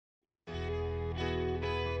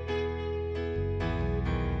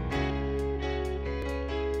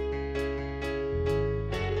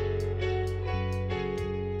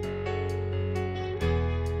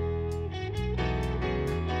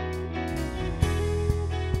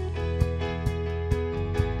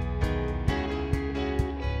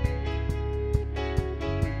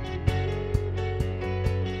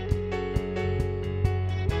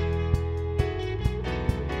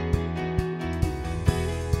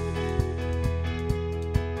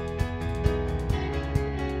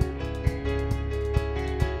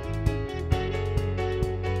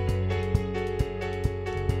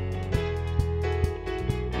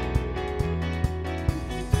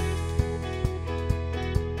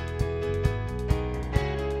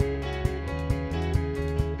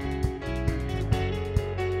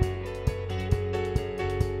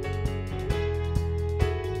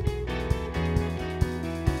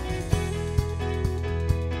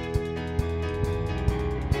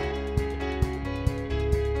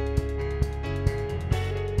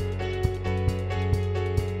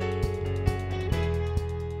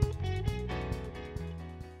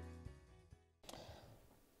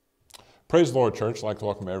Praise the Lord, church. I'd like to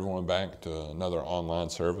welcome everyone back to another online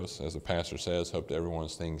service. As the pastor says, hope that everyone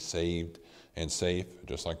is staying saved and safe. I'd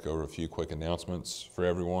just like to go over a few quick announcements for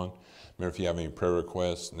everyone. Remember, if you have any prayer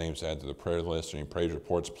requests, names added to the prayer list, or any praise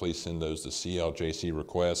reports, please send those to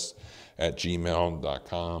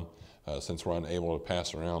cljcrequests@gmail.com. Since we're unable to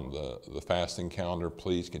pass around the fasting calendar,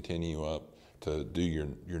 please continue up to do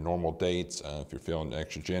your normal dates. If you're feeling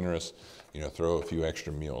extra generous, throw a few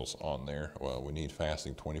extra meals on there. Well, we need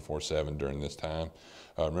fasting 24/7 during this time.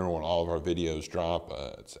 Remember, when all of our videos drop,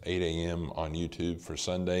 it's 8 a.m. on YouTube for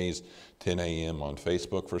Sundays, 10 a.m. on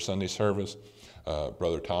Facebook for Sunday service.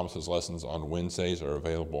 Brother Thomas's lessons on Wednesdays are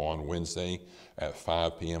available on Wednesday at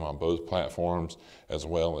 5 p.m. on both platforms, as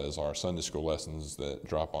well as our Sunday school lessons that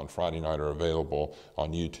drop on Friday night are available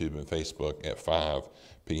on YouTube and Facebook at 5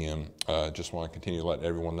 p.m. Just want to continue to let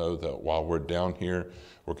everyone know that while we're down here,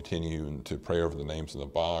 we're continuing to pray over the names in the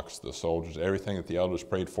box, the soldiers, everything that the elders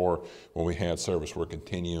prayed for when we had service. We're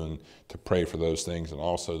continuing to pray for those things. And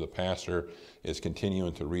also the pastor is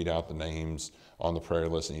continuing to read out the names on the prayer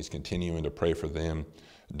list, and he's continuing to pray for them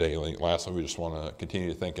daily. Lastly, we just want to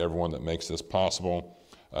continue to thank everyone that makes this possible.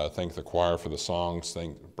 Thank the choir for the songs.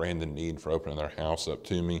 Thank Brandon Need for opening their house up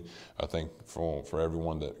to me. I thank for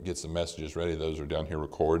everyone that gets the messages ready. Those are down here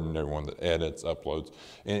recording, everyone that edits, uploads,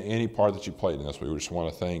 any part that you played in this. We just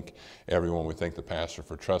want to thank everyone. We thank the pastor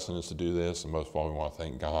for trusting us to do this, and most of all, we want to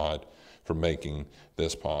thank God for making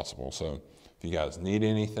this possible. So if you guys need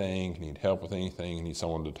anything, need help with anything, need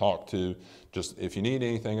someone to talk to, just if you need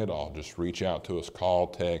anything at all, just reach out to us, call,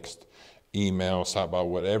 text, email, stop by,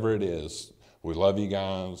 whatever it is. We love you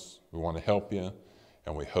guys, we want to help you,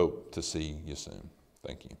 and we hope to see you soon.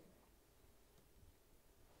 Thank you.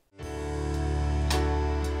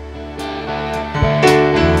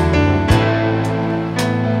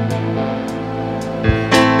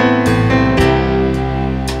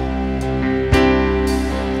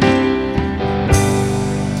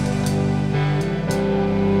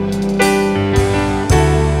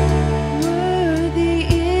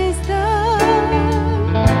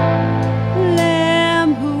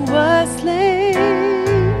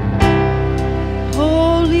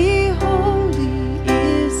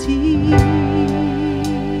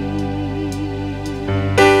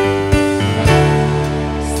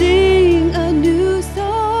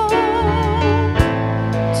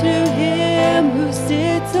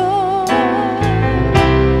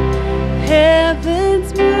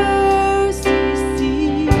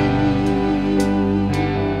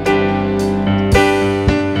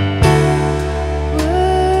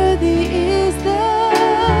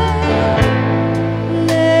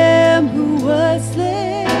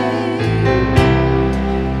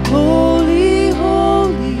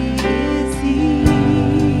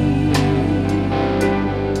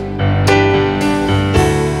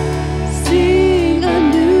 Sing a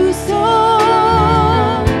new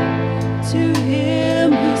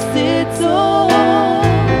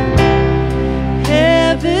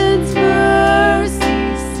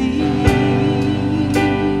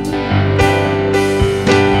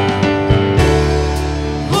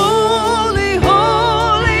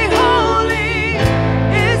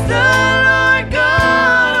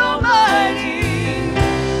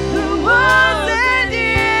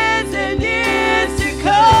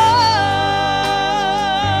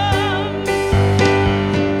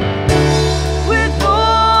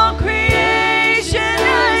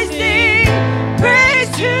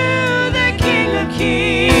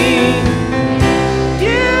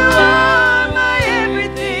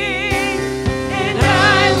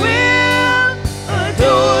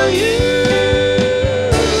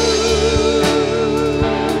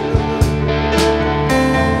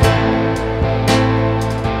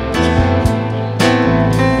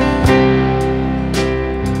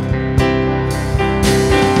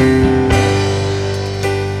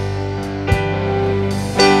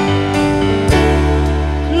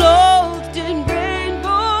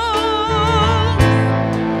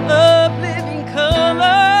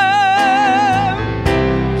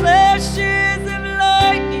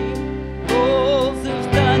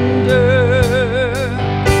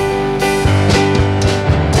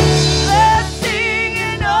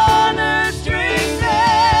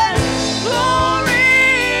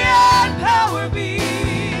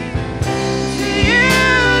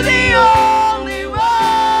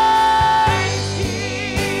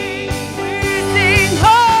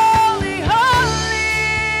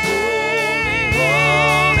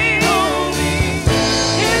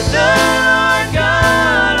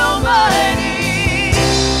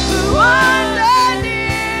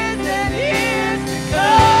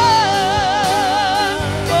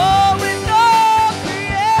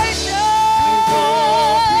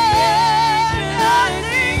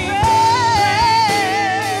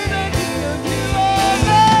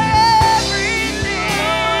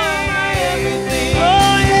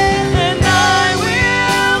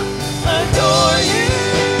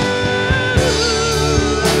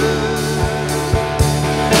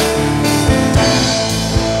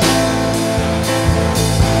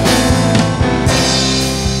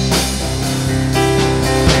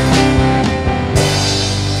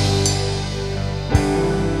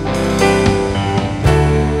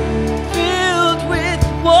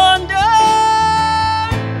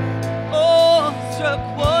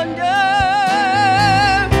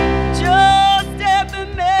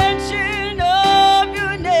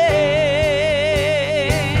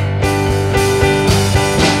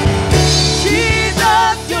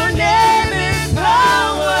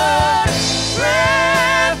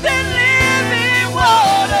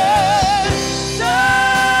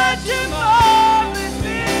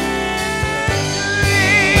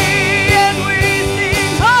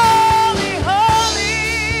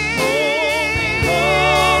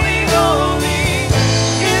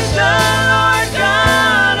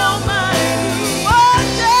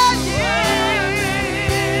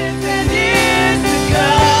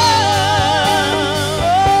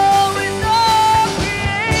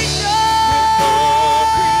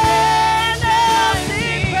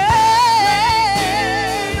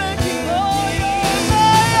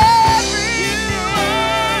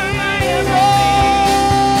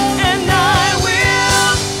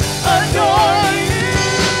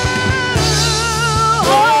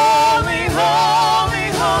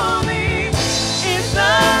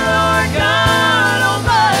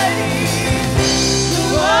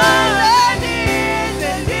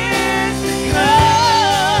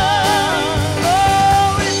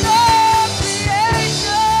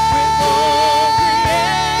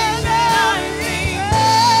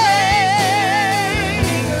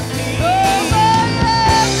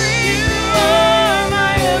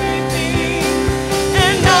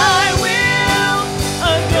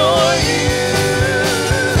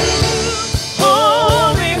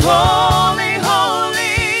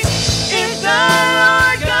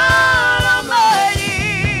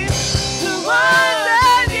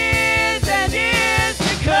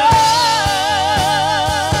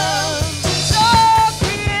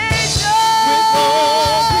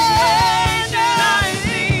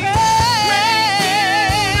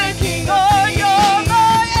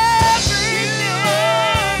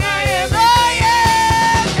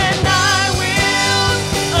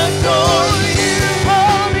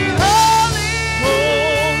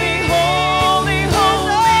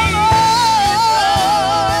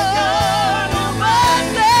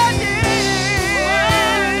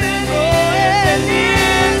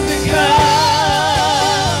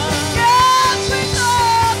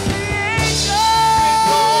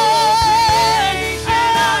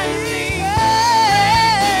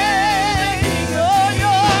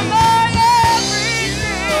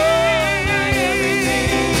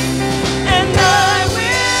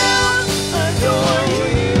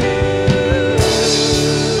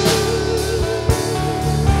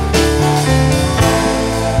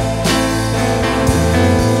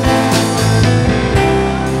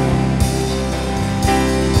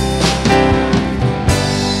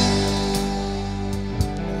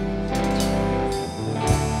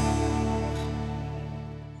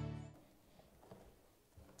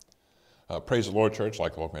Praise the Lord, church. I'd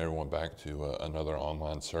like to welcome everyone back to another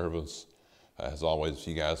online service. As always, if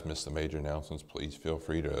you guys missed the major announcements, please feel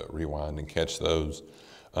free to rewind and catch those.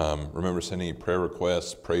 Remember sending prayer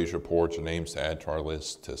requests, praise reports, or names to add to our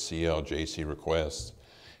list to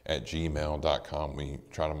cljcrequests@gmail.com. We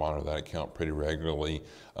try to monitor that account pretty regularly.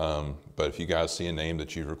 But if you guys see a name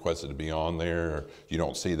that you've requested to be on there, or you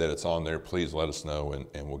don't see that it's on there, please let us know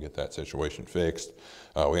and we'll get that situation fixed.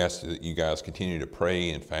 We ask that you guys continue to pray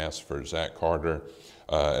and fast for Zach Carter,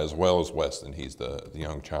 as well as Weston. He's the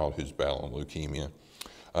young child who's battling leukemia.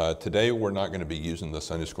 Today we're not going to be using the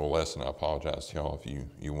Sunday school lesson. I apologize to y'all if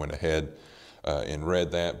you went ahead and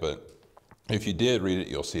read that, but if you did read it,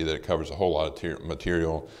 you'll see that it covers a whole lot of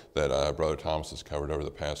material that Brother Thomas has covered over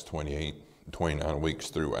the past 29 weeks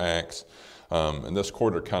through Acts. And this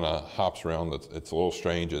quarter kind of hops around. It's a little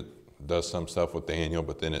strange. It does some stuff with Daniel,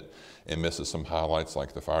 but then it misses some highlights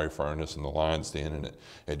like the fiery furnace and the lion's den, and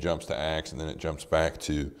it jumps to Acts, and then it jumps back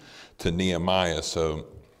to Nehemiah. So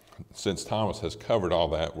since Thomas has covered all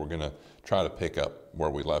that, we're going to try to pick up where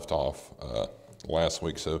we left off last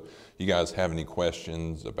week. So you guys have any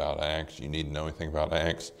questions about Acts, you need to know anything about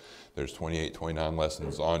Acts, there's 28, 29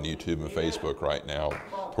 lessons on YouTube and Facebook right now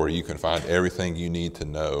where you can find everything you need to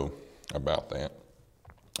know about that.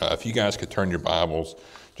 If you guys could turn your Bibles,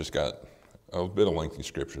 just got a bit of lengthy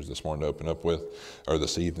scriptures this morning to open up with, or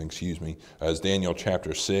this evening, excuse me, as Daniel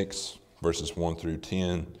chapter 6, verses 1 through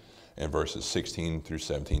 10, and verses 16 through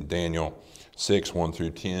 17. Daniel 6, 1 through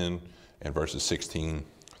 10, and verses 16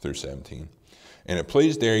 through 17. And it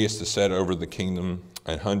pleased Darius to set over the kingdom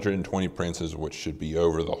 120 princes, which should be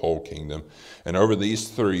over the whole kingdom, and over these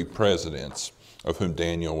 3 presidents, of whom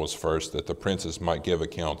Daniel was first, that the princes might give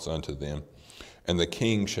accounts unto them, and the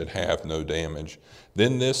king should have no damage.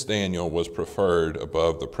 Then this Daniel was preferred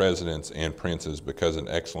above the presidents and princes, because an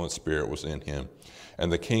excellent spirit was in him,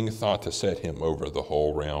 and the king thought to set him over the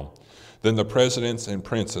whole realm. Then the presidents and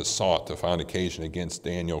princes sought to find occasion against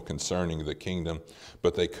Daniel concerning the kingdom,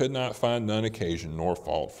 but they could not find none occasion nor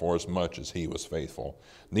fault, forasmuch as he was faithful.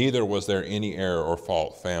 Neither was there any error or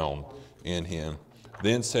fault found in him.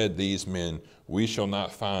 Then said these men, we shall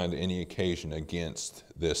not find any occasion against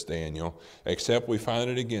this Daniel, except we find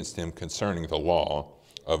it against him concerning the law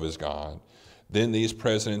of his God. Then these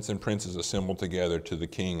presidents and princes assembled together to the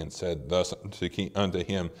king and said thus unto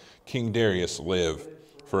him, King Darius, live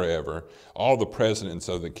forever. All the presidents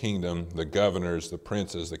of the kingdom, the governors, the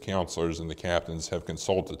princes, the counselors, and the captains have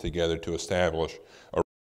consulted together to establish a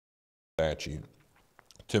statute,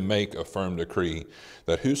 to make a firm decree,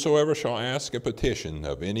 that whosoever shall ask a petition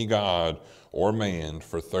of any god or man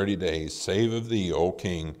for 30 days, save of thee, O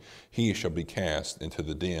king, he shall be cast into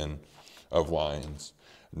the den of lions.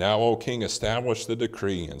 Now, O king, establish the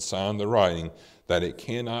decree and sign the writing, that it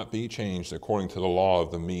cannot be changed according to the law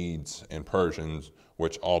of the Medes and Persians,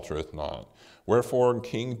 which altereth not. Wherefore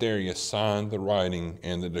King Darius signed the writing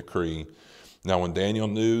and the decree. Now when Daniel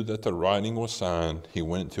knew that the writing was signed, he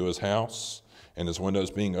went to his house, and his windows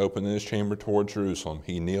being open in his chamber toward Jerusalem,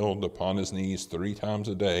 he kneeled upon his knees 3 times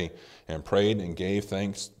a day, and prayed and gave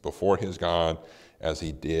thanks before his God, as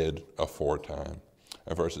he did aforetime.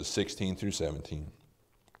 Verses 16 through 17.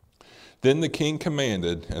 Then the king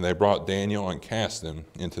commanded, and they brought Daniel and cast him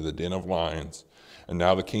into the den of lions. And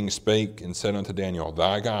now the king spake and said unto Daniel,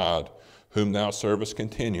 thy God, whom thou servest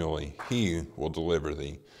continually, he will deliver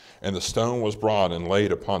thee. And the stone was brought and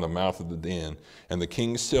laid upon the mouth of the den, and the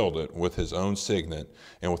king sealed it with his own signet,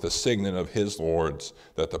 and with the signet of his lords,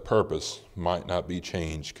 that the purpose might not be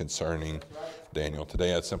changed concerning Daniel.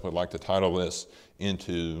 Today I'd simply like to title this,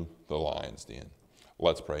 Into the Lion's Den.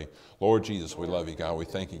 Let's pray. Lord Jesus, we love you, God. We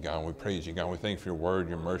thank you, God. We praise you, God. We thank you for your word,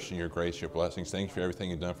 your mercy, your grace, your blessings. Thank you for everything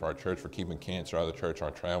you've done for our church, for keeping cancer out of the church, our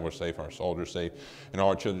travelers safe, our soldiers safe, and all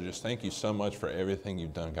our children. Just thank you so much for everything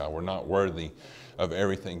you've done, God. We're not worthy of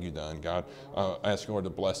everything you've done, God. I ask you, Lord, to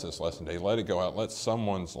bless this lesson today. Let it go out. Let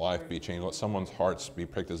someone's life be changed. Let someone's hearts be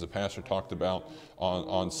pricked, as the pastor talked about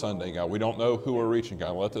on Sunday, God. We don't know who we're reaching,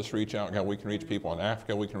 God. Let this reach out, God. We can reach people in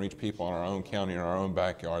Africa. We can reach people in our own county, in our own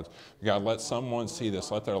backyards. God, let someone see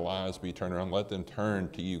this. Let their lives be turned around. Let them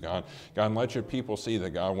turn to you, God. God, and let your people see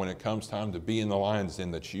that, God, when it comes time to be in the lion's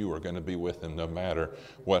den, that you are going to be with them no matter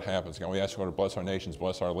what happens. God, we ask you, Lord, to bless our nations,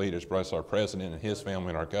 bless our leaders, bless our president and his family,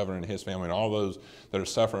 and our governor and his family, and all those that are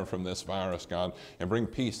suffering from this virus, God, and bring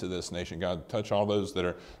peace to this nation. God, touch all those that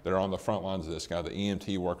are on the front lines of this, God, the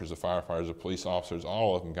EMT workers, the firefighters, the police officers,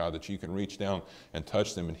 all of them, God, that you can reach down and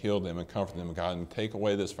touch them and heal them and comfort them, God, and take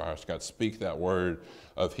away this virus. God, speak that word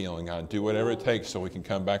of healing, God. Do whatever it takes so we can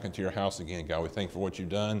come back into your house again, God. We thank you for what you've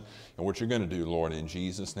done and what you're going to do, Lord. In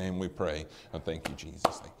Jesus' name we pray. And thank you, Jesus.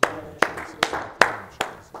 Thank you, Lord Jesus. Thank you,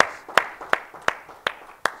 Jesus.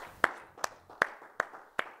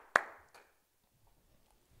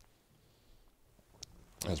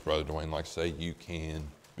 As Brother Dwayne likes to say, you can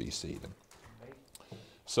be seated.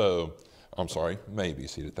 So, I'm sorry, may be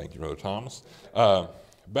seated. Thank you, Brother Thomas.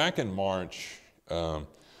 Back in March,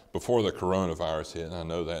 before the coronavirus hit, and I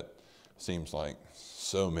know that seems like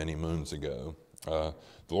so many moons ago, the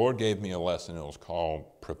Lord gave me a lesson. It was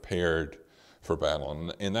called Prepared for Battle.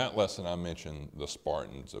 And in that lesson, I mentioned the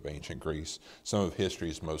Spartans of ancient Greece, some of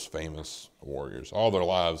history's most famous warriors. All their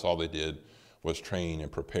lives, all they did was train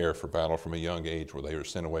and prepare for battle from a young age, where they were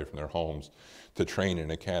sent away from their homes to train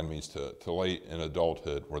in academies, to late in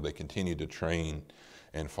adulthood where they continued to train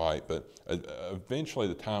and fight. But eventually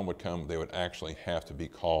the time would come they would actually have to be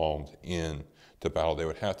called in to battle. They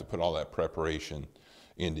would have to put all that preparation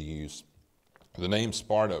into use. The name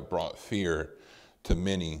Sparta brought fear to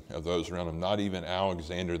many of those around them. Not even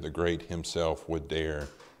Alexander the Great himself would dare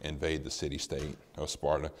invade the city-state of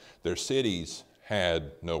Sparta. Their cities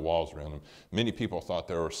had no walls around them. Many people thought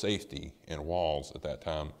there was safety in walls at that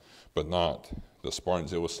time, but not the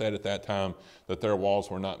Spartans. It was said at that time that their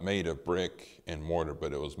walls were not made of brick and mortar,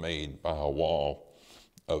 but it was made by a wall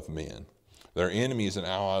of men. Their enemies and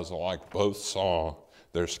allies alike both saw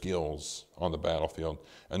their skills on the battlefield.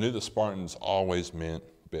 I knew the Spartans always meant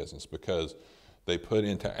business because they put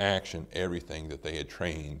into action everything that they had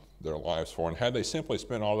trained their lives for. And had they simply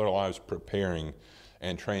spent all their lives preparing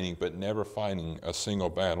and training, but never fighting a single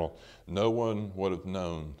battle, no one would have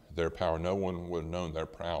known their power. No one would have known their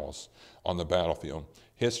prowess on the battlefield.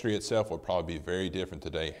 History itself would probably be very different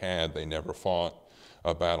today had they never fought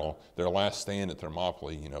a battle. Their last stand at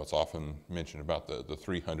Thermopylae, it's often mentioned about the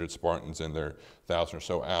 300 Spartans and their 1,000 or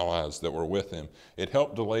so allies that were with them. It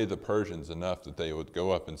helped delay the Persians enough that they would go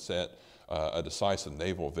up and set a decisive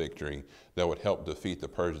naval victory that would help defeat the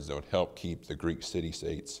Persians, that would help keep the Greek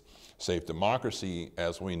city-states safe. Democracy,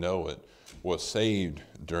 as we know it, was saved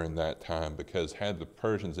during that time because had the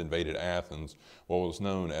Persians invaded Athens, what was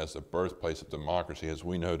known as the birthplace of democracy, as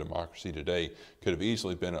we know democracy today, could have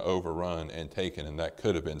easily been overrun and taken, and that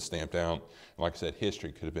could have been stamped out. And like I said,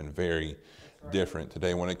 history could have been very different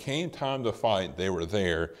today. When it came time to fight, they were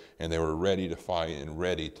there, and they were ready to fight and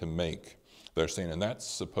ready to make their stand. And that's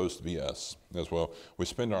supposed to be us as well. We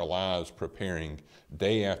spend our lives preparing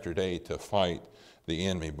day after day to fight the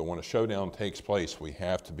enemy, but when a showdown takes place, we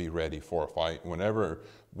have to be ready for a fight.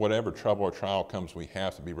 Whatever trouble or trial comes, we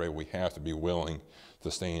have to be ready. We have to be willing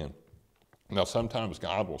to stand. Now, sometimes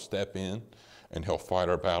God will step in and he'll fight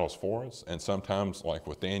our battles for us. And sometimes, like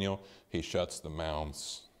with Daniel, he shuts the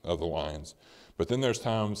mouths of the lions. But then there's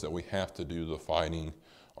times that we have to do the fighting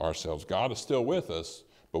ourselves. God is still with us,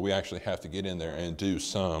 but we actually have to get in there and do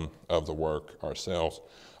some of the work ourselves.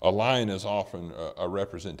 A lion is often a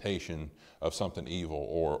representation of something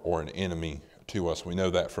evil or an enemy to us. We know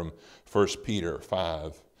that from 1 Peter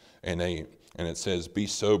 5:8, and it says, "Be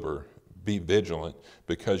sober, be vigilant,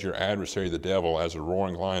 because your adversary the devil, as a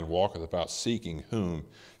roaring lion, walketh about seeking whom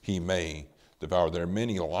he may devour." There are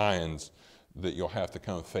many lions that you'll have to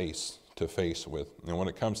come face to face with. And when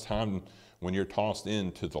it comes time, when you're tossed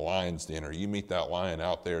into the lion's den, or you meet that lion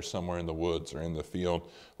out there somewhere in the woods or in the field,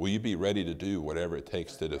 will you be ready to do whatever it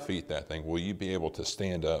takes to defeat that thing? Will you be able to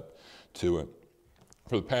stand up to it?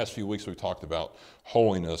 For the past few weeks, we've talked about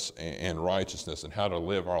holiness and righteousness and how to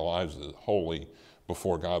live our lives as holy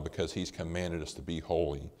before God, because he's commanded us to be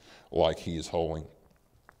holy like he is holy.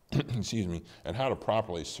 Excuse me. And how to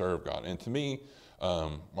properly serve God. And to me,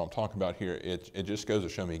 what I'm talking about here, it just goes to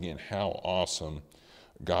show me again how awesome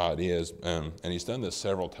God is, and he's done this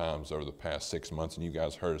several times over the past 6 months, and you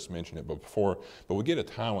guys heard us mention it but we get a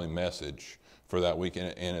timely message for that week,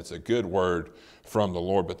 and it's a good word from the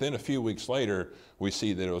Lord. But then a few weeks later, we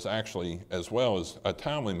see that it was actually, as well as a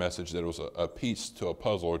timely message, that it was a piece to a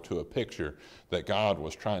puzzle or to a picture that God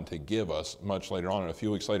was trying to give us much later on. And a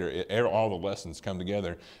few weeks later, all the lessons come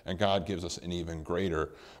together, and God gives us an even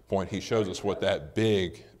greater point. He shows us what that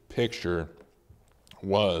big picture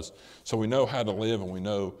was. So we know how to live, and we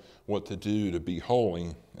know what to do to be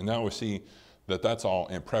holy. And now we see that that's all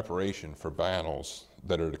in preparation for battles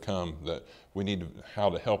that are to come, that we need how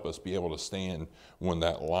to help us be able to stand when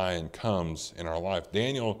that lion comes in our life.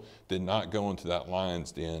 Daniel did not go into that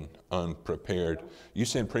lion's den unprepared. You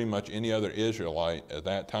send pretty much any other Israelite at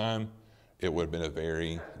that time, it would have been a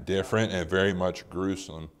very different and very much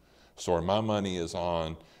gruesome story. My money is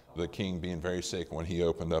on the king being very sick when he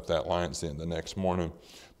opened up that lion's den the next morning.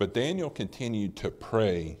 But Daniel continued to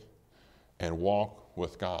pray and walk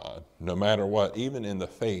with God, no matter what, even in the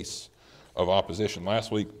face of opposition.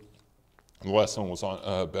 Last week, the lesson was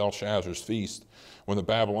on Belshazzar's feast, when the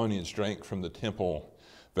Babylonians drank from the temple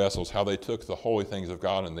vessels, how they took the holy things of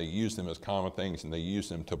God and they used them as common things, and they used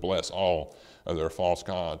them to bless all of their false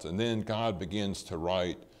gods. And then God begins to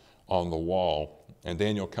write on the wall, and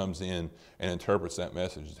Daniel comes in and interprets that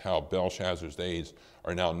message, how Belshazzar's days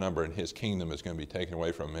are now numbered and his kingdom is going to be taken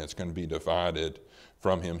away from him. It's going to be divided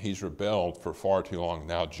from him. He's rebelled for far too long.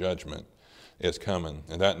 Now judgment is coming.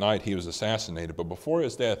 And that night he was assassinated, but before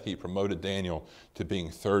his death he promoted Daniel to being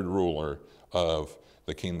third ruler of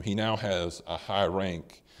the kingdom. He now has a high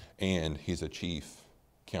rank, and he's a chief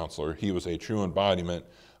counselor. He was a true embodiment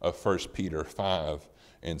of 1 Peter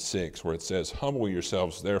 5:6, where it says, "Humble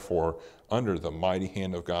yourselves, therefore, under the mighty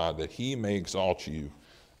hand of God, that he may exalt you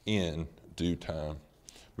in due time."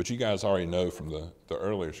 But you guys already know from the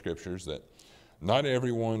earlier scriptures that not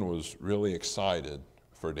everyone was really excited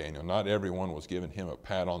for Daniel. Not everyone was giving him a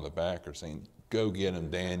pat on the back or saying, "Go get him,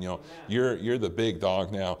 Daniel. You're the big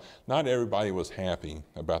dog now." Not everybody was happy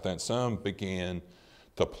about that. Some began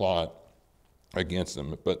to plot against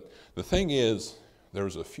him. But the thing is, there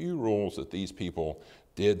was a few rules that these people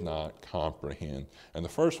did not comprehend. And the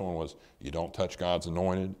first one was, you don't touch God's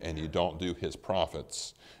anointed, and you don't do his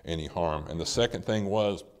prophets any harm. And the second thing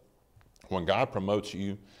was, when God promotes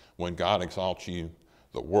you, when God exalts you,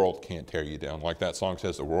 the world can't tear you down. Like that song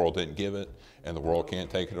says, the world didn't give it, and the world can't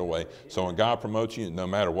take it away. So when God promotes you, no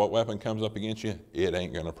matter what weapon comes up against you, it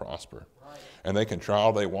ain't going to prosper. And they can try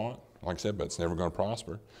all they want, like I said, but it's never going to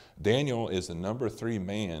prosper. Daniel is the number 3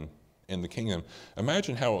 man in the kingdom.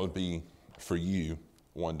 Imagine how it would be for you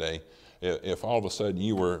one day if all of a sudden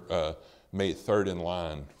you were made third in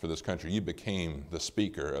line for this country. You became the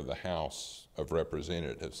Speaker of the House of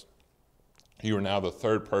Representatives. You are now the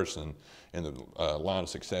third person in the line of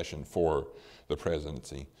succession for the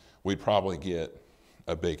presidency. We'd probably get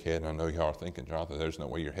a big head. And I know y'all are thinking, Johnathan, there's no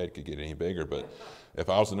way your head could get any bigger. But if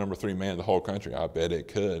I was the number 3 man in the whole country, I bet it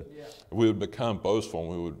could. Yeah. We would become boastful, and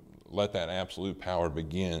we would let that absolute power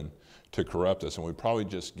begin to corrupt us, and we'd probably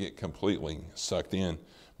just get completely sucked in.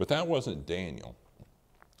 But that wasn't Daniel.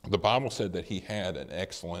 The Bible said that he had an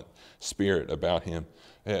excellent spirit about him.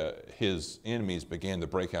 His enemies began to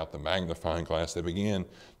break out the magnifying glass. They began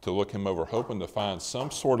to look him over, hoping to find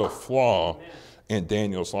some sort of flaw in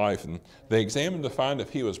Daniel's life. And they examined to find if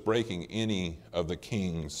he was breaking any of the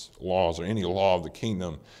king's laws or any law of the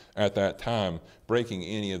kingdom at that time, breaking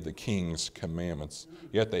any of the king's commandments.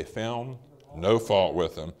 Yet they found no fault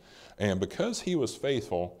with him. And because he was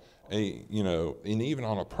faithful, and even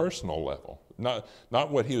on a personal level,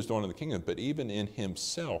 not what he was doing in the kingdom, but even in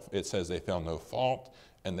himself, it says they found no fault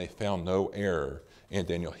and they found no error in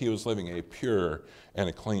Daniel. He was living a pure and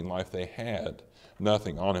a clean life. They had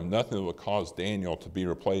nothing on him, nothing that would cause Daniel to be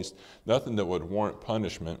replaced, nothing that would warrant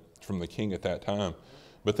punishment from the king at that time.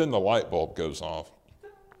 But then the light bulb goes off,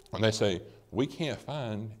 and they say, we can't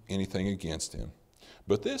find anything against him.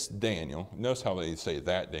 But this Daniel, notice how they say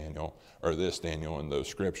that Daniel or this Daniel in those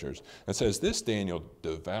scriptures. It says this Daniel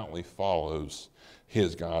devoutly follows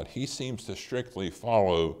his God. He seems to strictly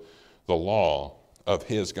follow the law of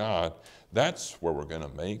his God. That's where we're going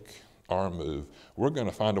to make our move. We're going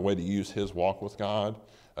to find a way to use his walk with God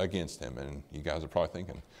against him. And you guys are probably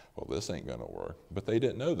thinking, well, this ain't going to work. But they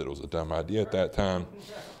didn't know that it was a dumb idea at that time.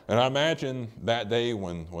 And I imagine that day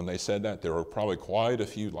when they said that, there were probably quite a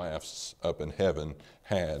few laughs up in heaven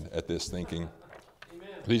had at this thinking. Amen.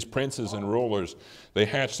 These princes and rulers, they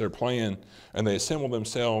hatched their plan, and they assembled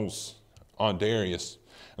themselves on Darius.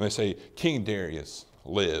 And they say, King Darius,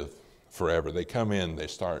 live forever. They come in, they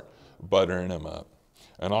start buttering him up.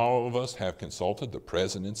 And all of us have consulted the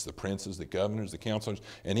presidents, the princes, the governors, the counselors,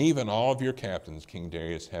 and even all of your captains, King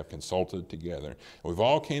Darius, have consulted together. And we've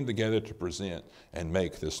all came together to present and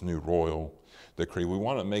make this new royal decree. We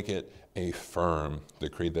want to make it a firm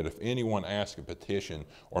decree that if anyone asks a petition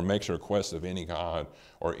or makes a request of any god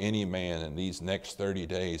or any man in these next 30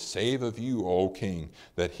 days, save of you, O king,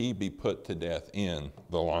 that he be put to death in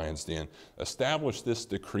the lion's den. Establish this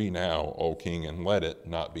decree now, O king, and let it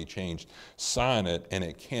not be changed. Sign it, and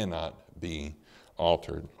it cannot be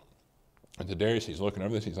altered. And to Darius, he's looking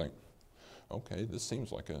over this, he's like, okay, this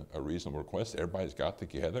seems like a reasonable request. Everybody's got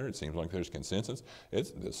together. It seems like there's consensus.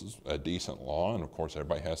 This is a decent law, and of course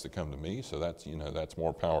everybody has to come to me, so that's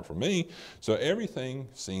more power for me. So everything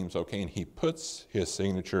seems okay, and he puts his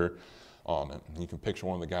signature on it. You can picture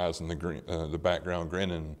one of the guys in the background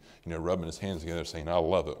grinning, rubbing his hands together, saying, I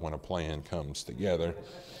love it when a plan comes together.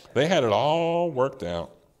 They had it all worked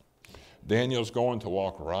out. Daniel's going to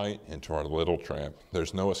walk right into our little trap.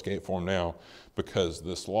 There's no escape for him now because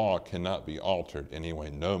this law cannot be altered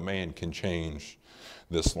anyway. No man can change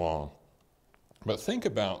this law. But think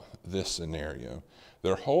about this scenario.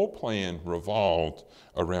 Their whole plan revolved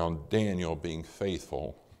around Daniel being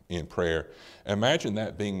faithful in prayer. Imagine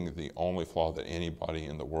that being the only flaw that anybody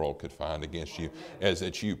in the world could find against you, as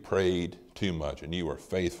that you prayed too much and you were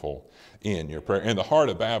faithful in your prayer. In the heart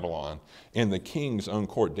of Babylon, in the king's own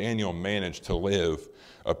court, Daniel managed to live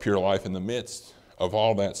a pure life in the midst of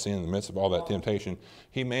all that sin, in the midst of all that temptation.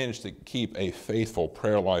 He managed to keep a faithful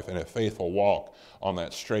prayer life and a faithful walk on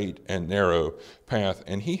that straight and narrow path.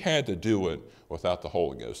 And he had to do it without the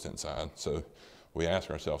Holy Ghost inside. So we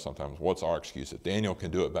ask ourselves sometimes, what's our excuse? If Daniel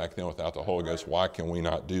can do it back then without the Holy Ghost, why can we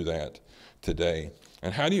not do that today?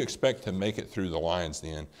 And how do you expect to make it through the lion's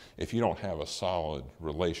den if you don't have a solid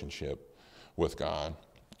relationship with God?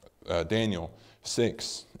 Daniel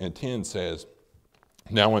 6:10 says,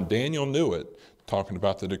 now when Daniel knew it, talking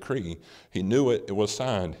about the decree, he knew it was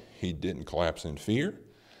signed. He didn't collapse in fear.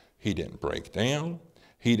 He didn't break down.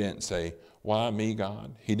 He didn't say, why me,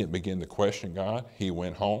 God? He didn't begin to question God. He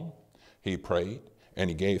went home, he prayed, and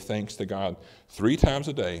he gave thanks to God 3 times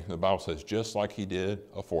a day. The Bible says, just like he did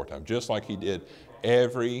aforetime, just like he did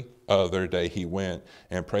every other day, he went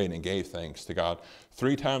and prayed and gave thanks to God.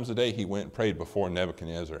 3 times a day he went and prayed before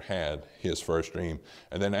Nebuchadnezzar had his first dream.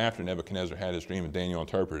 And then after Nebuchadnezzar had his dream and Daniel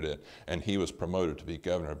interpreted it, and he was promoted to be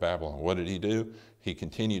governor of Babylon, what did he do? He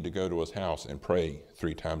continued to go to his house and pray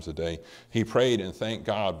 3 times a day. He prayed and thanked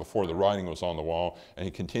God before the writing was on the wall, and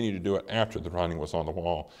he continued to do it after the writing was on the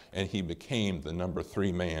wall, and he became the number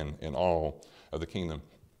 3 man in all of the kingdom.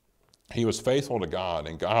 He was faithful to God,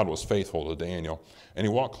 and God was faithful to Daniel. And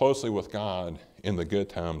he walked closely with God in the good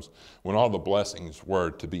times when all the blessings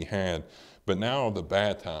were to be had. But now the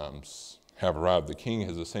bad times have arrived. The king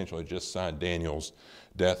has essentially just signed Daniel's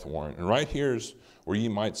death warrant. And right here's where you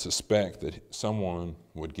might suspect that someone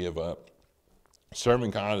would give up.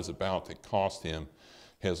 Serving God is about to cost him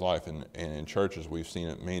his life. And in churches, we've seen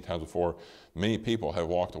it many times before. Many people have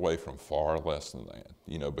walked away from far less than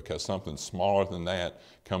that, because something smaller than that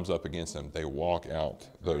comes up against them. They walk out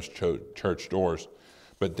those church doors.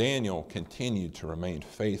 But Daniel continued to remain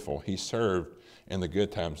faithful. He served in the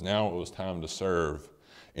good times. Now it was time to serve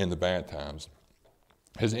in the bad times.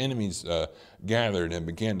 His enemies gathered and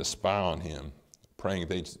began to spy on him, praying.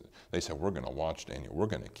 They said, we're going to watch Daniel. We're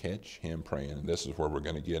going to catch him praying, and this is where we're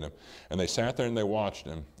going to get him. And they sat there and they watched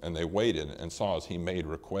him, and they waited and saw as he made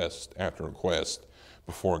request after request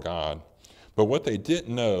before God. But what they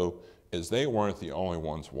didn't know is they weren't the only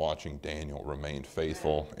ones watching Daniel remain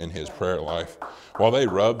faithful in his prayer life. While they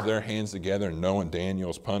rubbed their hands together knowing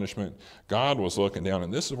Daniel's punishment, God was looking down.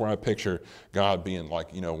 And this is where I picture God being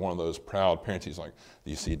like, one of those proud parents. He's like,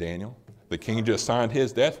 do you see Daniel? The king just signed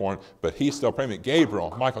his death warrant, but he's still praying.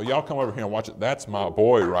 Gabriel, Michael, y'all come over here and watch it. That's my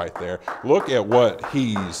boy right there. Look at what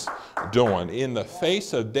he's doing. In the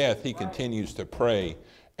face of death, he continues to pray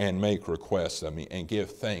and make requests of me and give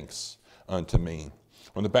thanks unto me.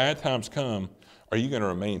 When the bad times come, are you going to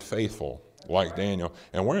remain faithful like Daniel?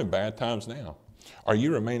 And we're in bad times now. Are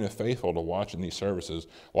you remaining faithful to watching these services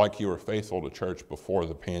like you were faithful to church before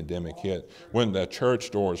the pandemic hit, when the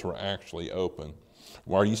church doors were actually open?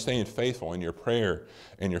 Are you staying faithful in your prayer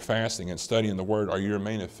and your fasting and studying the Word? Are you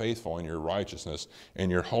remaining faithful in your righteousness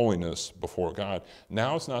and your holiness before God?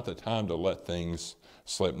 Now is not the time to let things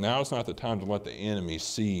slip. Now is not the time to let the enemy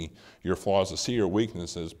see your flaws, to see your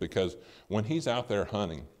weaknesses, because when he's out there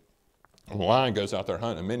hunting, the lion goes out there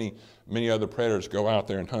hunting, and many other predators go out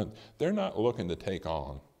there and hunt, they're not looking to take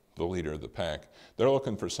on the leader of the pack. They're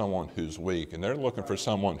looking for someone who's weak, and they're looking for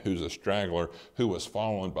someone who's a straggler, who is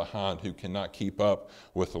falling behind, who cannot keep up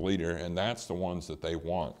with the leader, and that's the ones that they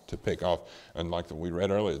want to pick off. And like we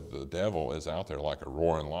read earlier, the devil is out there like a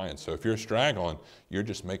roaring lion. So if you're straggling, you're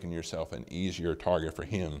just making yourself an easier target for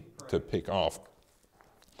him to pick off.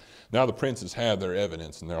 Now the princes have their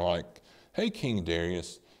evidence, and they're like, hey, King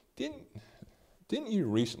Darius, didn't you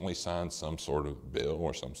recently sign some sort of bill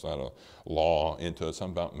or some sort of law into it,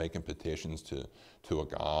 something about making petitions to a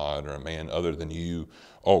god or a man other than you,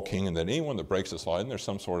 oh king, and that anyone that breaks this law, isn't there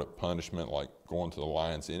some sort of punishment like going to the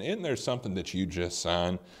lion's den? Isn't there something that you just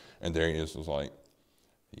signed? And Darius was like,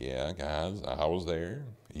 yeah, guys, I was there.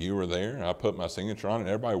 You were there. I put my signature on it.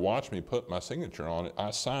 Everybody watched me put my signature on it.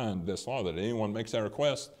 I signed this law that anyone makes that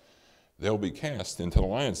request, they'll be cast into the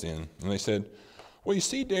lion's den. And they said, well, you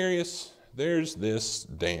see, Darius, there's this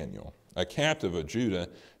Daniel, a captive of Judah,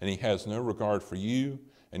 and he has no regard for you,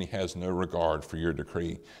 and he has no regard for your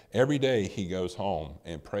decree. Every day he goes home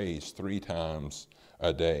and prays 3 times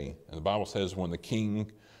a day. And the Bible says when the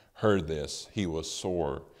king heard this, he was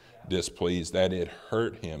sore displeased, that it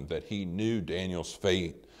hurt him, that he knew Daniel's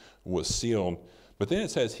fate was sealed. But then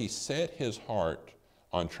it says he set his heart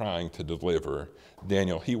on trying to deliver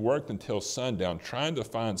Daniel. He worked until sundown trying to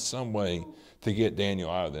find some way to get Daniel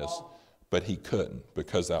out of this, but he couldn't,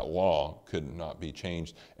 because that law could not be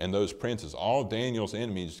changed. And those princes, all Daniel's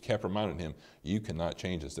enemies, kept reminding him, you cannot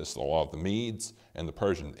change this. This is the law of the Medes and the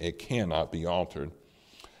Persians. It cannot be altered.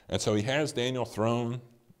 And so he has Daniel thrown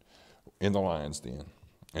in the lion's den.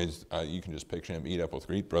 You can just picture him eat up with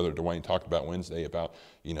grief. Brother Dwayne talked about Wednesday about,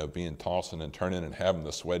 being tossing and turning and having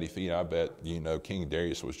the sweaty feet. I bet, King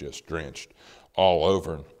Darius was just drenched all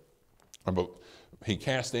over. But he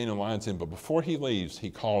cast Daniel in the lion's den, but before he leaves, he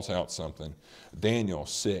calls out something. Daniel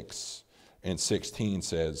 6:16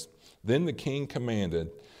 says, then the king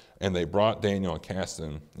commanded, and they brought Daniel and cast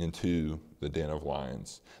him into the den of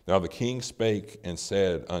lions. Now the king spake and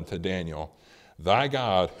said unto Daniel, thy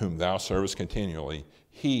God, whom thou servest continually,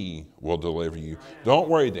 he will deliver you. Don't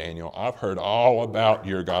worry, Daniel. I've heard all about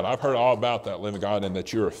your God. I've heard all about that living God, and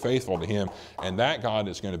that you are faithful to him, and that God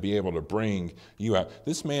is going to be able to bring you out.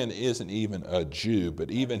 This man isn't even a Jew,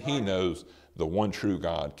 but even he knows the one true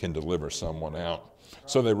God can deliver someone out.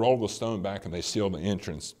 So they roll the stone back and they seal the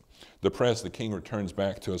entrance. Depressed, the king returns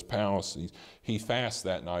back to his palace. He fasts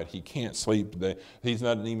that night. He can't sleep. He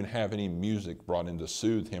doesn't even have any music brought in to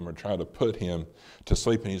soothe him or try to put him to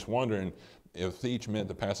sleep. And he's wondering if each minute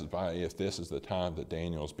that passes by, if this is the time that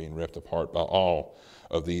Daniel is being ripped apart by all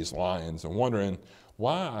of these lions, and wondering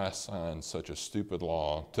why I signed such a stupid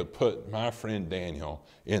law to put my friend Daniel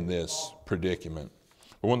in this predicament.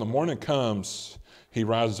 But when the morning comes, he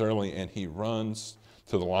rises early and he runs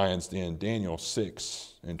to the lion's den. Daniel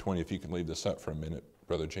 6:20, if you can leave this up for a minute,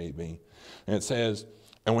 Brother JB. And it says,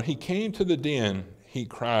 and when he came to the den, he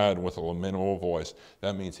cried with a lamentable voice.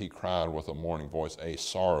 That means he cried with a mourning voice, a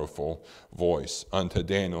sorrowful voice unto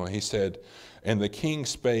Daniel. And he said, and the king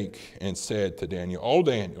spake and said to Daniel, O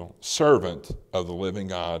Daniel, servant of the living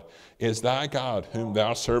God, is thy God, whom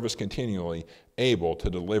thou servest continually, able to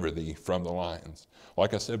deliver thee from the lions?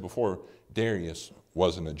 Like I said before, Darius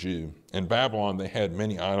wasn't a Jew. In Babylon, they had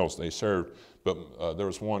many idols they served, but there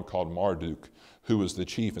was one called Marduk, who was the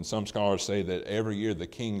chief. And some scholars say that every year the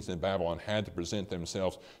kings in Babylon had to present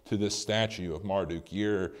themselves to this statue of Marduk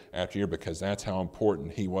year after year, because that's how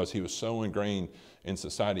important he was. He was so ingrained in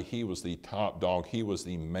society. He was the top dog. He was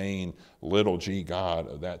the main little g god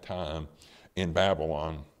of that time in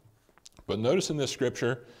Babylon. But notice in this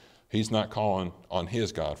scripture, he's not calling on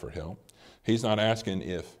his God for help. He's not asking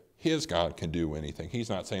if his God can do anything. He's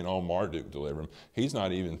not saying, oh, Marduk, deliver him. He's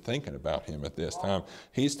not even thinking about him at this time.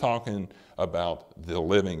 He's talking about the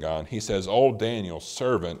living God. He says, oh, Daniel,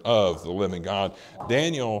 servant of the living God.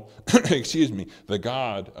 Daniel, the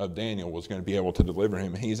God of Daniel was going to be able to deliver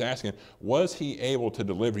him. He's asking, was he able to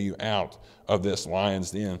deliver you out of this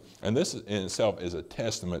lion's den? And this in itself is a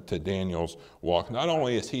testament to Daniel's walk. Not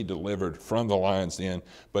only is he delivered from the lion's den,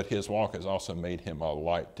 but his walk has also made him a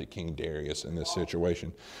light to King Darius in this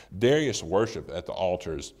situation. Darius worshiped at the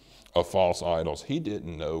altars of false idols. He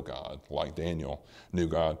didn't know God like Daniel knew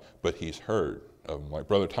God, but he's heard of him. Like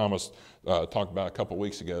Brother Thomas talked about a couple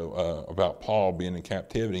weeks ago about Paul being in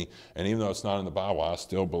captivity. And even though it's not in the Bible, I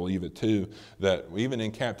still believe it too, that even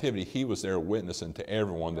in captivity, he was there witnessing to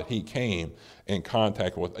everyone that he came in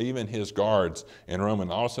contact with, even his guards in Rome.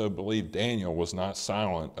 And I also believe Daniel was not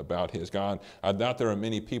silent about his God. I doubt there are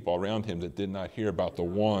many people around him that did not hear about the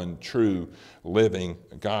one true living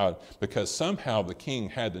God, because somehow the king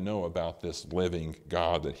had to know about this living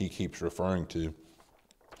God that he keeps referring to.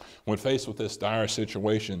 When faced with this dire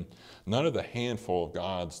situation, none of the handful of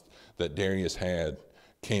gods that Darius had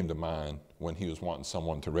came to mind when he was wanting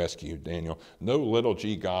someone to rescue Daniel. No little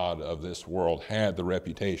g god of this world had the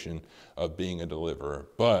reputation of being a deliverer,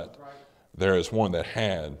 but there is one that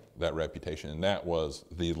had that reputation, and that was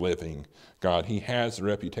the living God. He has the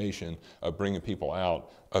reputation of bringing people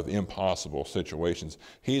out of impossible situations.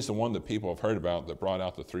 He's the one that people have heard about that brought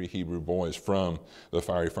out the 3 Hebrew boys from the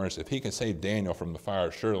fiery furnace. If he can save Daniel from the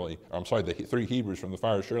fire, surely, the 3 Hebrews from the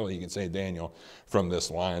fire, surely he can save Daniel from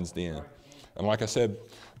this lion's den. And like I said,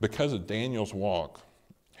 because of Daniel's walk,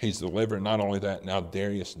 he's delivered. Not only that, now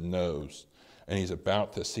Darius knows, and he's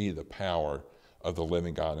about to see the power of the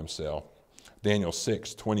living God himself. Daniel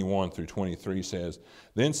 6:21-23 says,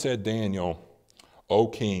 then said Daniel, O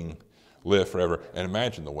king, live forever. And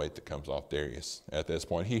imagine the weight that comes off Darius at this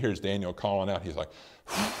point. He hears Daniel calling out. He's like,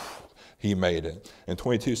 he made it. And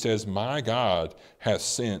 22 says, my God hath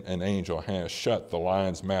sent an angel, has shut the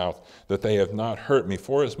lion's mouth, that they have not hurt me,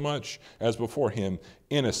 for as much as before him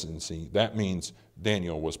innocency. That means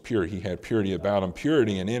Daniel was pure. He had purity about him.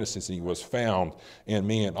 Purity and innocency was found in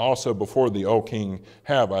me. And also before thee, O king,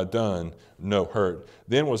 have I done no hurt.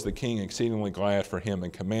 Then was the king exceedingly glad for him,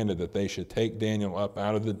 and commanded that they should take Daniel up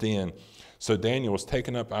out of the den. So Daniel was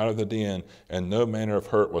taken up out of the den, and no manner of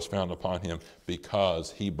hurt was found upon him,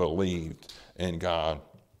 because he believed in God.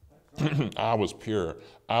 I was pure.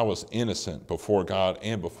 I was innocent before God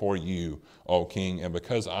and before you, O king. And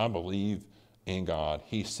because I believe in God,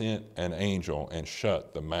 he sent an angel and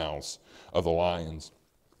shut the mouths of the lions.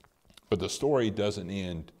 But the story doesn't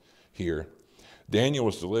end here. Daniel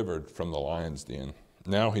was delivered from the lion's den.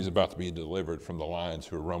 Now he's about to be delivered from the lions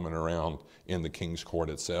who are roaming around in the king's court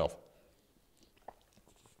itself.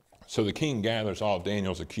 So the king gathers all of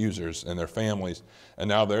Daniel's accusers and their families, and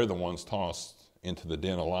now they're the ones tossed into the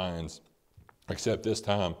den of lions, except this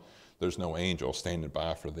time there's no angel standing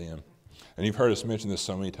by for them. And you've heard us mention this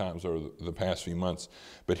so many times over the past few months,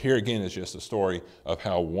 but here again is just a story of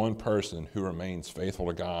how one person who remains faithful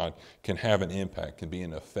to God can have an impact, can be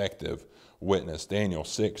an effective witness. Daniel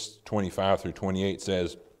 6:25-28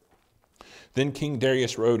 says, Then King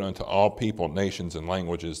Darius wrote unto all people, nations, and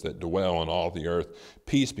languages that dwell on all the earth,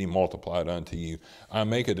 Peace be multiplied unto you. I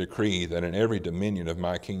make a decree that in every dominion of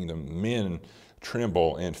my kingdom men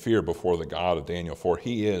tremble and fear before the God of Daniel, for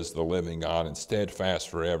he is the living God and steadfast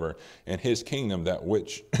forever, and his kingdom that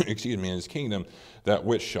which his kingdom that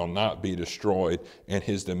which shall not be destroyed, and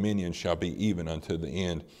his dominion shall be even unto the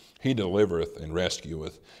end. He delivereth and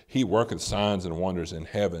rescueth. He worketh signs and wonders in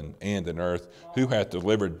heaven and in earth, who hath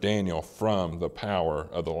delivered Daniel from the power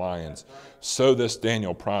of the lions. So this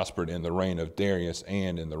Daniel prospered in the reign of Darius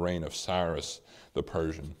and in the reign of Cyrus the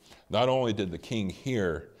Persian. Not only did the king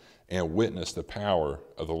hear and witness the power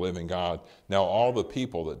of the living God, now all the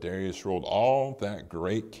people that Darius ruled, all that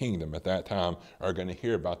great kingdom at that time, are going to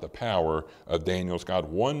hear about the power of Daniel's God.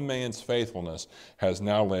 One man's faithfulness has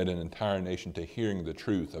now led an entire nation to hearing the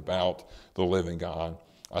truth about the living God.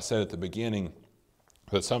 I said at the beginning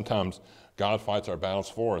that sometimes God fights our battles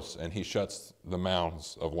for us, and he shuts the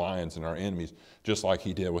mouths of lions and our enemies, just like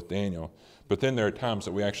he did with Daniel. But then there are times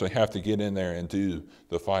that we actually have to get in there and do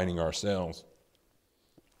the fighting ourselves.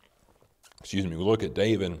 We look at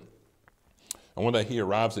David, and one day he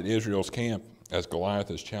arrives at Israel's camp as Goliath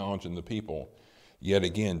is challenging the people. Yet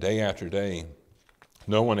again, day after day,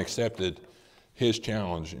 no one accepted his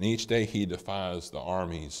challenge, and each day he defies the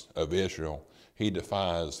armies of Israel. He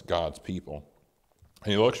defies God's people.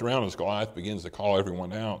 And he looks around as Goliath begins to call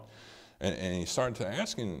everyone out, and he started to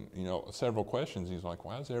asking, several questions. He's like,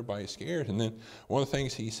 why is everybody scared? And then one of the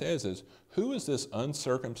things he says is, who is this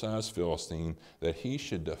uncircumcised Philistine that he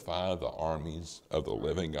should defy the armies of the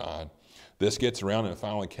living God? This gets around and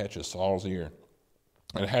finally catches Saul's ear.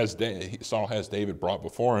 And Saul has David brought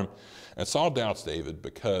before him, and Saul doubts David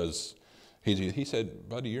because he said,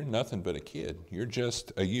 buddy, you're nothing but a kid. You're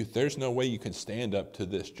just a youth. There's no way you can stand up to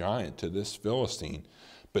this giant, to this Philistine.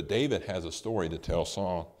 But David has a story to tell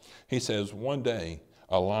Saul. He says, one day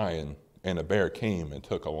a lion and a bear came and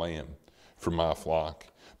took a lamb from my flock.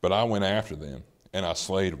 But I went after them, and I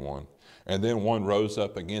slayed one. And then one rose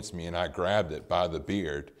up against me, and I grabbed it by the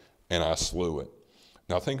beard, and I slew it.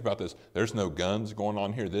 Now think about this. There's no guns going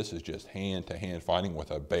on here. This is just hand-to-hand fighting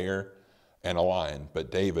with a bear and a lion. But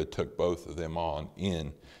David took both of them on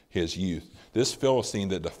in his youth. This Philistine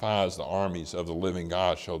that defies the armies of the living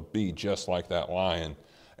God shall be just like that lion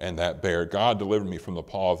and that bear. God delivered me from the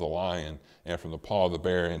paw of the lion and from the paw of the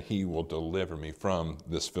bear, and he will deliver me from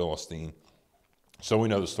this Philistine. So we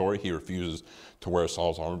know the story. He refuses to wear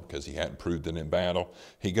Saul's armor because he hadn't proved it in battle.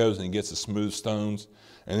 He goes and he gets the smooth stones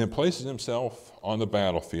and then places himself on the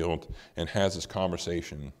battlefield and has this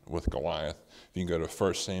conversation with Goliath. If you can go to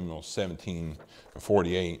 1 Samuel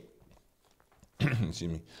 17:48, excuse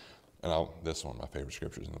me, and this is one of my favorite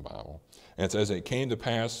scriptures in the Bible. And it says, it came to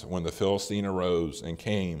pass when the Philistine arose and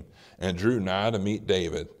came and drew nigh to meet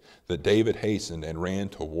David, that David hastened and ran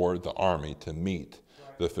toward the army to meet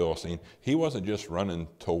the Philistine. He wasn't just running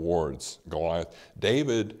towards Goliath.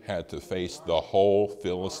 David had to face the whole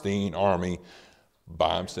Philistine army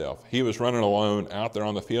by himself. He was running alone out there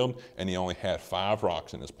on the field, and he only had 5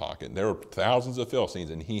 rocks in his pocket. There were thousands of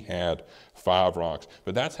Philistines, and he had 5 rocks.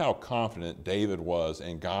 But that's how confident David was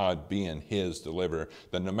in God being his deliverer,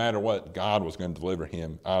 that no matter what, God was going to deliver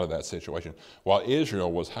him out of that situation. While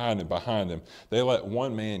Israel was hiding behind him, they let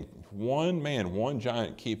one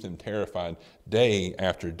giant keep them terrified day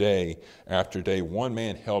after day after day. One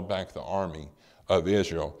man held back the army of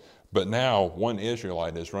Israel. But now one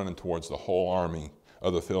Israelite is running towards the whole army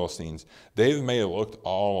of the Philistines. David may have looked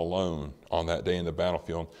all alone on that day in the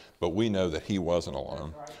battlefield, but we know that he wasn't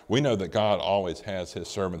alone. We know that God always has his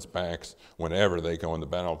servants' backs whenever they go into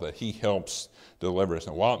battle, that he helps deliver us.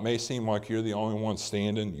 And while it may seem like you're the only one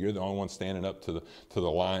standing, you're the only one standing up to the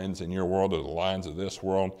lions in your world, or the lions of this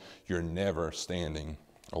world, you're never standing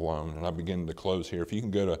alone. And I'm beginning to close here. If you can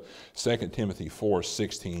go to 2 Timothy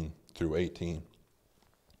 4:16 through 18.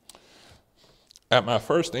 At my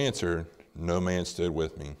first answer, no man stood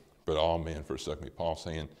with me, but all men forsook me. Paul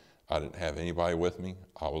saying, I didn't have anybody with me.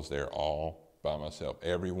 I was there all by myself.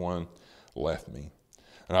 Everyone left me.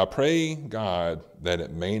 And I pray God that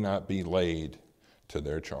it may not be laid to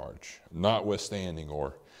their charge. Notwithstanding,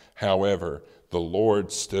 or however, the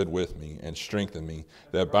Lord stood with me and strengthened me,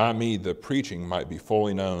 that by me the preaching might be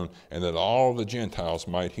fully known, and that all the Gentiles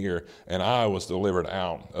might hear. And I was delivered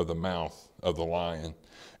out of the mouth of the lion.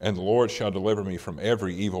 And the Lord shall deliver me from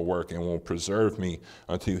every evil work, and will preserve me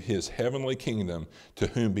unto his heavenly kingdom, to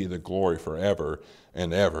whom be the glory forever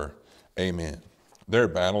and ever. Amen. There are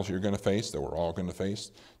battles you're going to face, that we're all going to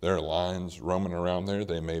face. There are lions roaming around there.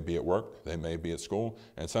 They may be at work, they may be at school,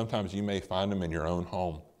 and sometimes you may find them in your own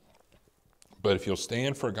home. But if you'll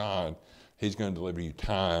stand for God, he's going to deliver you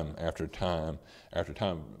time after time after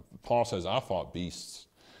time. Paul says, I fought beasts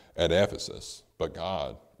at Ephesus, but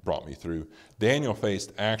God brought me through. Daniel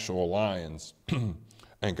faced actual lions,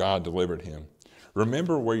 and God delivered him.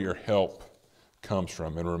 Remember where your help comes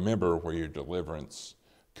from, and remember where your deliverance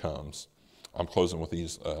comes. I'm closing with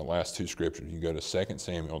these last two scriptures. You go to 2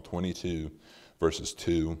 Samuel 22, verses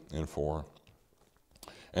 2 and 4.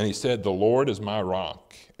 And he said, the Lord is my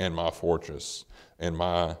rock and my fortress and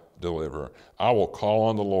my deliverer. I will call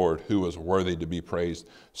on the Lord, who is worthy to be praised.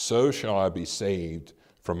 So shall I be saved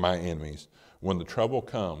from my enemies. When the trouble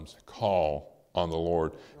comes, call on the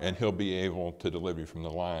Lord, and he'll be able to deliver you from the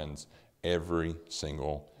lions every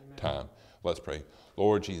single time. Let's pray.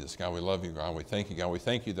 Lord Jesus, God, we love you, God. We thank you, God. We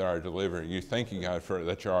thank you that our deliverer. You thank you, God, for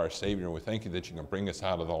that you're our Savior. We thank you that you can bring us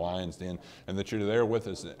out of the lion's den, and that you're there with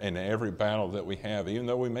us in every battle that we have. Even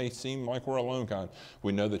though we may seem like we're alone, God,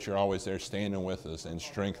 we know that you're always there standing with us and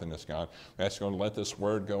strengthening us, God. We ask you to let this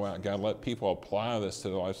word go out, God. Let people apply this to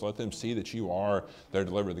their lives. Let them see that you are their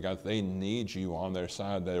deliverer, God. That they need you on their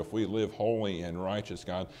side, that if we live holy and righteous,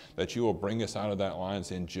 God, that you will bring us out of that lion's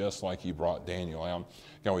den just like you brought Daniel out.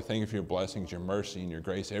 God, we thank you for your blessings, your mercy, and your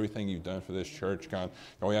grace, everything you've done for this church, God.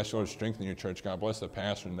 God, we ask you, Lord, to strengthen your church. God, bless the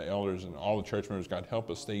pastor and the elders and all the church members. God, help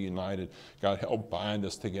us stay united. God, help bind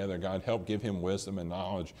us together. God, help give him wisdom and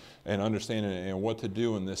knowledge and understanding and what to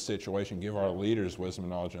do in this situation. Give our leaders wisdom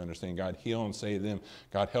and knowledge and understanding. God, heal and save them.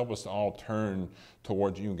 God, help us to all turn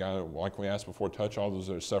towards you. God, like we asked before, touch all those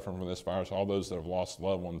that are suffering from this virus, all those that have lost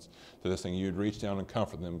loved ones to this thing. You'd reach down and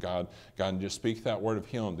comfort them, God. God, and just speak that word of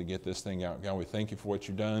healing to get this thing out. God, we thank you for what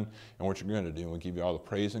you've done and what you're going to do. And we give you all the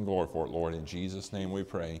praise and glory for it, Lord. In Jesus' name we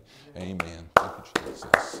pray. Amen. Thank you,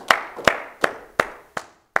 Jesus.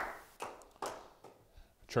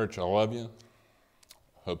 Church, I love you.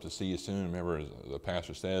 Hope to see you soon. Remember, as the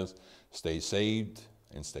pastor says, stay saved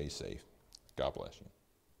and stay safe. God bless you.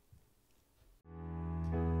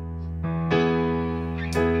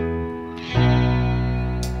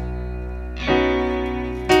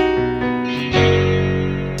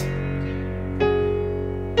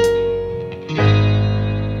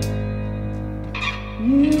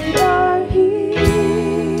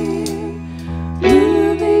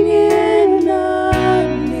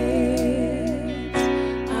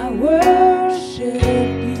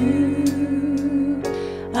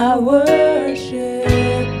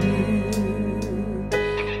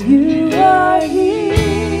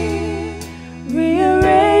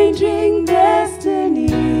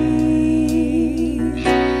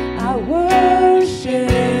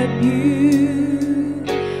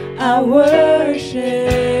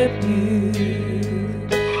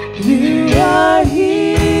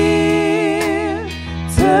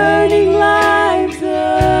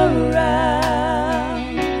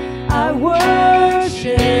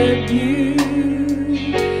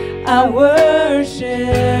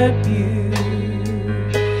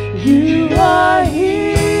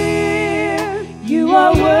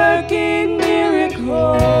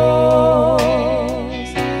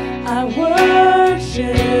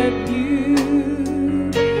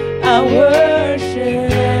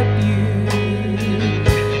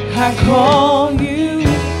 I call you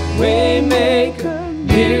waymaker,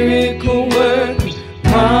 miracle worker,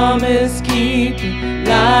 promise keeper,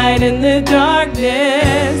 light in the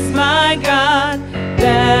darkness, my God,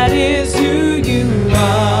 that is who you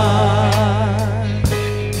are.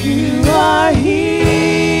 You are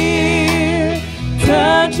here,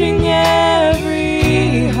 touching every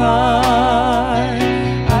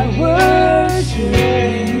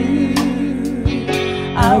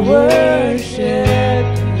I worship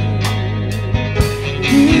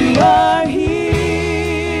you. You are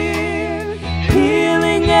here,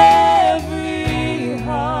 healing every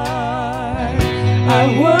heart. I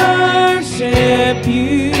worship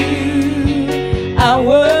you. I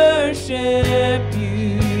worship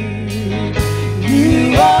you.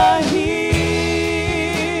 You are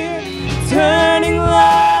here, turning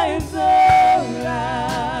lives around.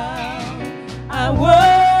 I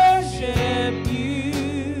worship you.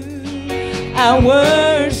 I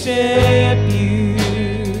worship you.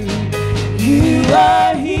 You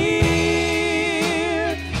are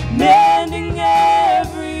here, mending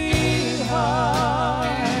every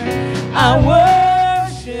heart. I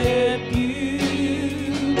worship you.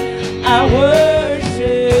 I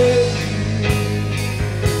worship you.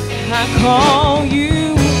 I call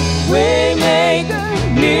you waymaker,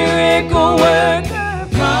 miracle worker,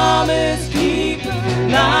 promise keeper,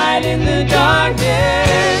 light in the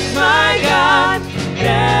darkness. My God,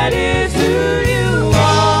 that is who you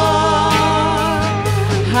are.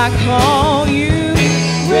 I call you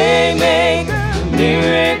waymaker,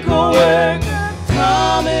 miracle worker,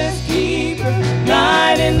 promise keeper,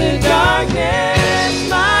 light in the darkness.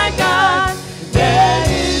 My God, that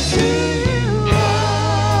is who you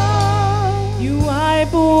are. You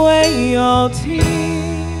wipe away all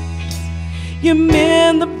tears, you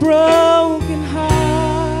mend the broken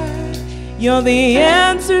heart. You're the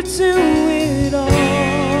answer to it all.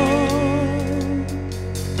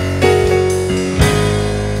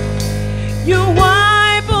 You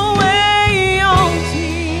wipe away all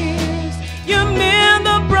tears, you mend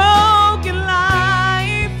the broken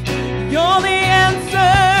life. You're the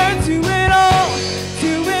answer to it all,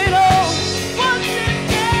 to it all. What's your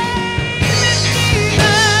name? It's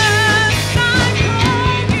Jesus. I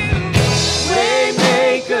call you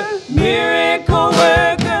waymaker, miracle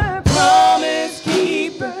worker, promise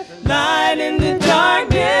keeper, light in the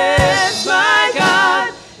darkness. My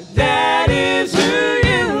God, that is who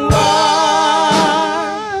you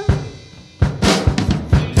are.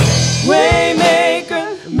 Waymaker,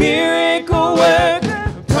 miracle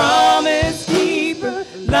worker, promise keeper,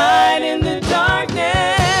 light in the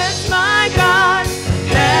darkness. My God,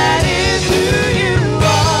 that is who you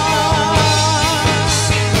are.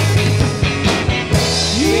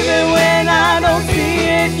 Even when I don't see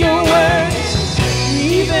it, you're working.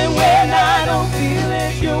 Even when I